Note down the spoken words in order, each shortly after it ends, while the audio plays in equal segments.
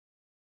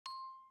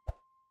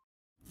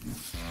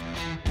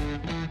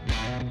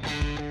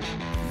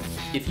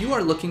If you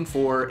are looking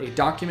for a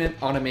document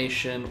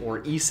automation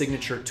or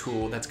e-signature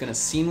tool that's going to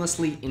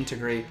seamlessly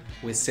integrate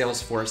with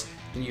Salesforce,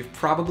 then you've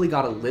probably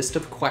got a list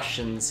of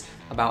questions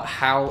about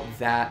how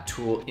that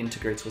tool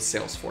integrates with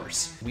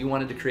Salesforce. We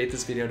wanted to create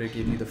this video to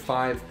give you the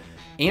 5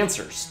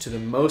 answers to the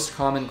most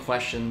common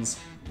questions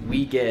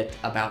we get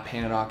about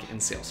PandaDoc and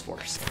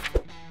Salesforce.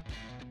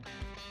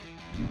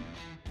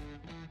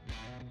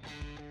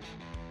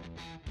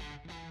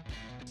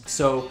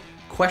 So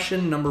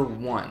question number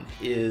 1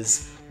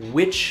 is,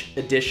 which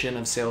edition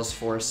of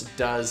Salesforce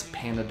does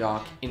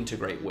PandaDoc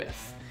integrate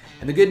with?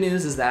 And the good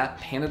news is that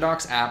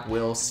PandaDoc's app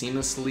will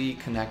seamlessly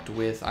connect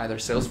with either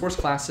Salesforce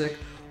Classic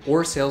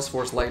or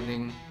Salesforce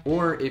Lightning,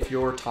 or if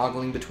you're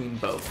toggling between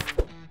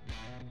both.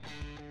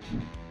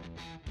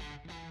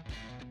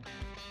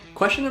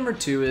 Question number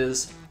 2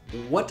 is,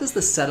 what does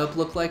the setup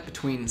look like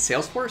between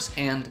Salesforce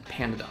and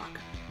PandaDoc?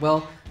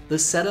 Well, the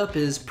setup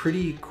is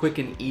pretty quick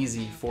and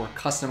easy for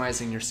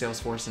customizing your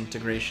Salesforce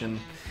integration,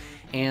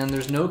 and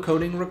there's no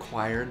coding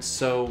required,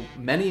 so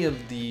many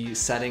of the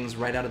settings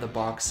right out of the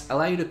box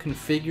allow you to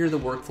configure the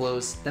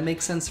workflows that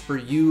make sense for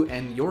you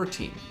and your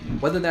team.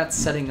 Whether that's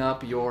setting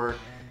up your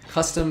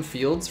custom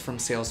fields from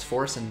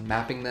Salesforce and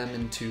mapping them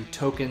into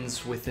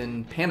tokens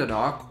within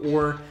PandaDoc,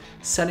 or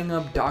setting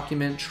up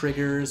document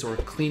triggers or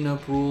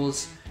cleanup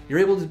rules, you're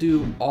able to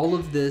do all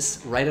of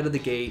this right out of the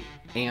gate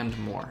and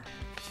more.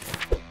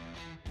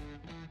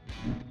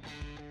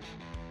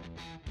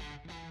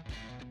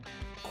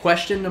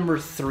 Question number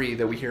 3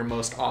 that we hear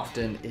most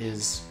often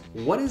is,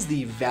 what is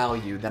the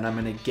value that I'm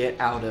going to get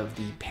out of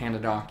the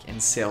PandaDoc and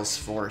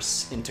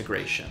Salesforce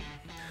integration?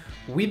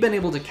 We've been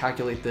able to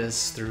calculate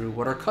this through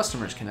what our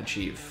customers can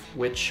achieve,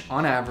 which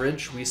on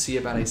average we see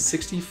about a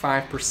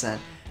 65%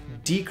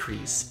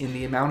 decrease in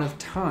the amount of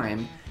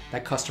time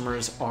that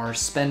customers are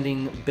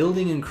spending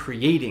building and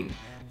creating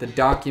the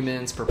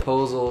documents,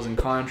 proposals, and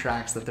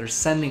contracts that they're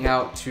sending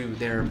out to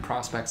their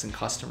prospects and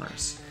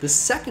customers. The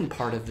second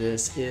part of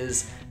this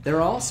is they're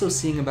also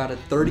seeing about a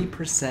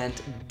 30%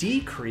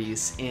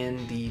 decrease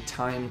in the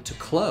time to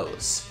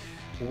close.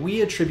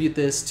 We attribute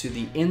this to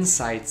the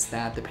insights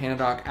that the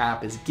PandaDoc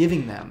app is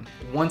giving them.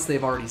 Once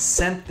they've already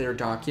sent their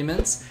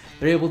documents,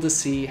 they're able to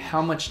see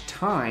how much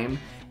time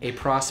a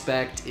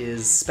prospect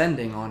is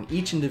spending on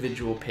each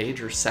individual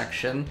page or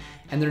section,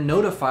 and they're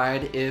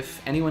notified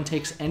if anyone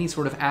takes any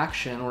sort of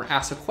action or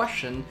asks a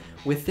question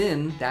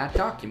within that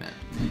document.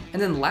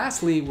 And then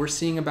lastly, we're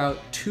seeing about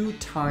 2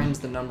 times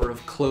the number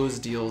of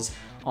closed deals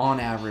on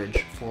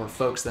average for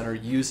folks that are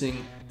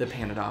using the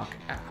PandaDoc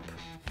app.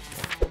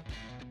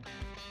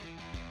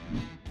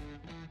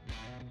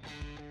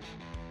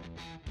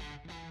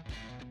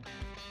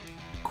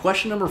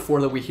 Question number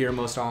 4 that we hear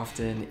most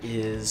often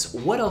is,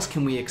 what else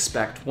can we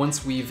expect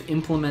once we've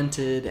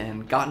implemented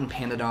and gotten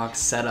PandaDoc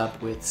set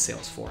up with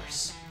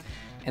Salesforce?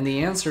 And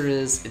the answer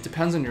is, it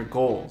depends on your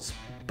goals.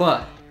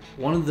 But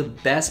one of the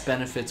best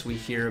benefits we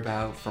hear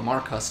about from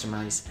our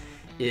customers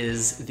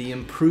is the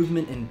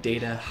improvement in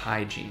data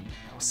hygiene.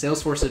 Now,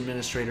 Salesforce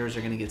administrators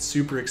are going to get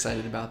super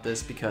excited about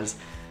this because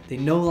they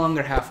no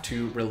longer have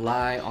to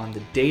rely on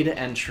the data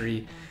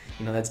entry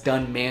that's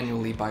done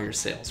manually by your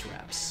sales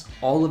reps.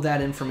 All of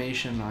that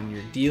information on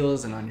your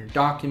deals and on your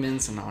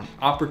documents and on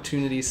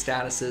opportunity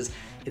statuses,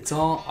 it's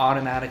all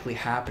automatically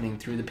happening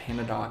through the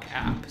PandaDoc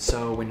app.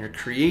 So when you're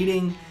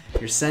creating,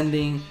 you're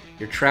sending,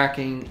 you're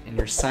tracking, and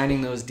you're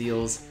signing those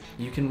deals,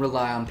 you can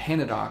rely on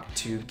PandaDoc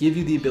to give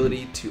you the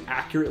ability to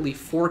accurately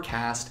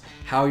forecast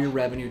how your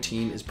revenue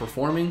team is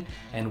performing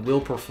and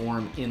will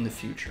perform in the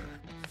future.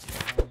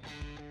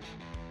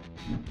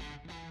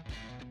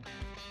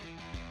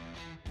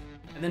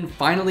 And then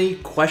finally,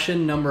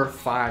 question number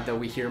 5 that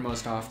we hear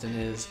most often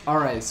is, all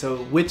right, so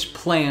which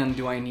plan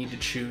do I need to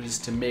choose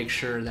to make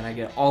sure that I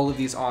get all of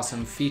these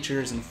awesome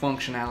features and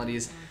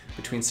functionalities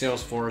between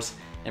Salesforce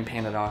and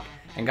PandaDoc?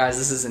 And guys,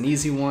 this is an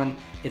easy one.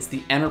 It's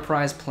the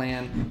enterprise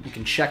plan. You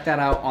can check that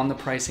out on the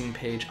pricing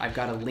page. I've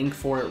got a link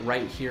for it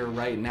right here,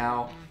 right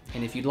now.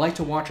 And if you'd like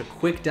to watch a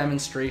quick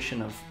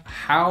demonstration of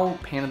how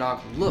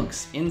PandaDoc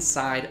looks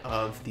inside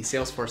of the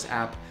Salesforce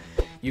app,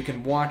 you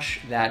can watch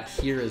that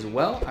here as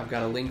well. I've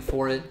got a link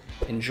for it.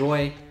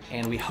 Enjoy,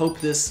 and we hope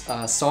this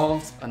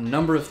solved a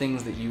number of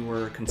things that you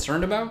were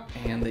concerned about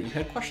and that you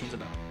had questions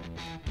about.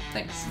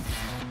 Thanks.